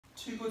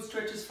Two good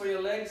stretches for your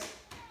legs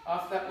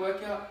after that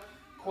workout.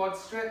 Quad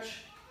stretch,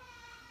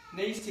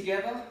 knees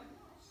together,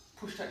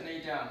 push that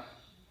knee down.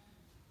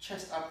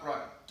 Chest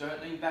upright,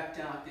 don't lean back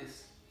down like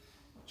this.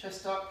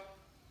 Chest up,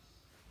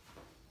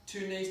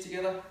 two knees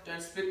together,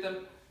 don't split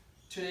them,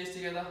 two knees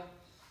together,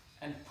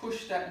 and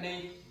push that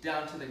knee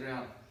down to the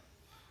ground.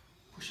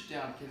 Push it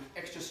down, get an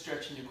extra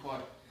stretch in your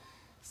quad.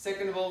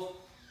 Second of all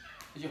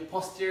is your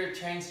posterior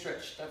chain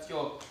stretch. That's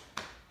your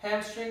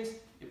hamstrings,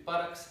 your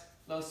buttocks,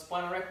 lower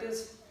spine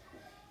erectors.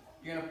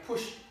 You're going to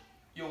push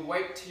your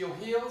weight to your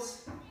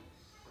heels.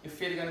 Your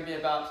feet are going to be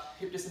about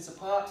hip distance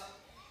apart.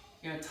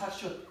 You're going to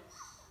touch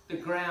the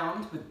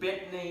ground with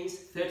bent knees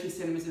 30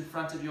 centimeters in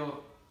front of your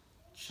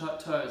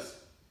toes.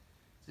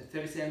 So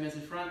 30 centimeters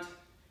in front,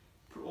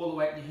 put all the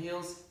weight in your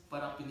heels,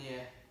 butt up in the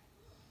air.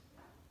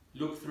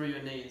 Look through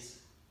your knees.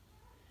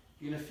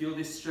 You're going to feel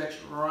this stretch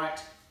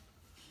right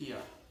here.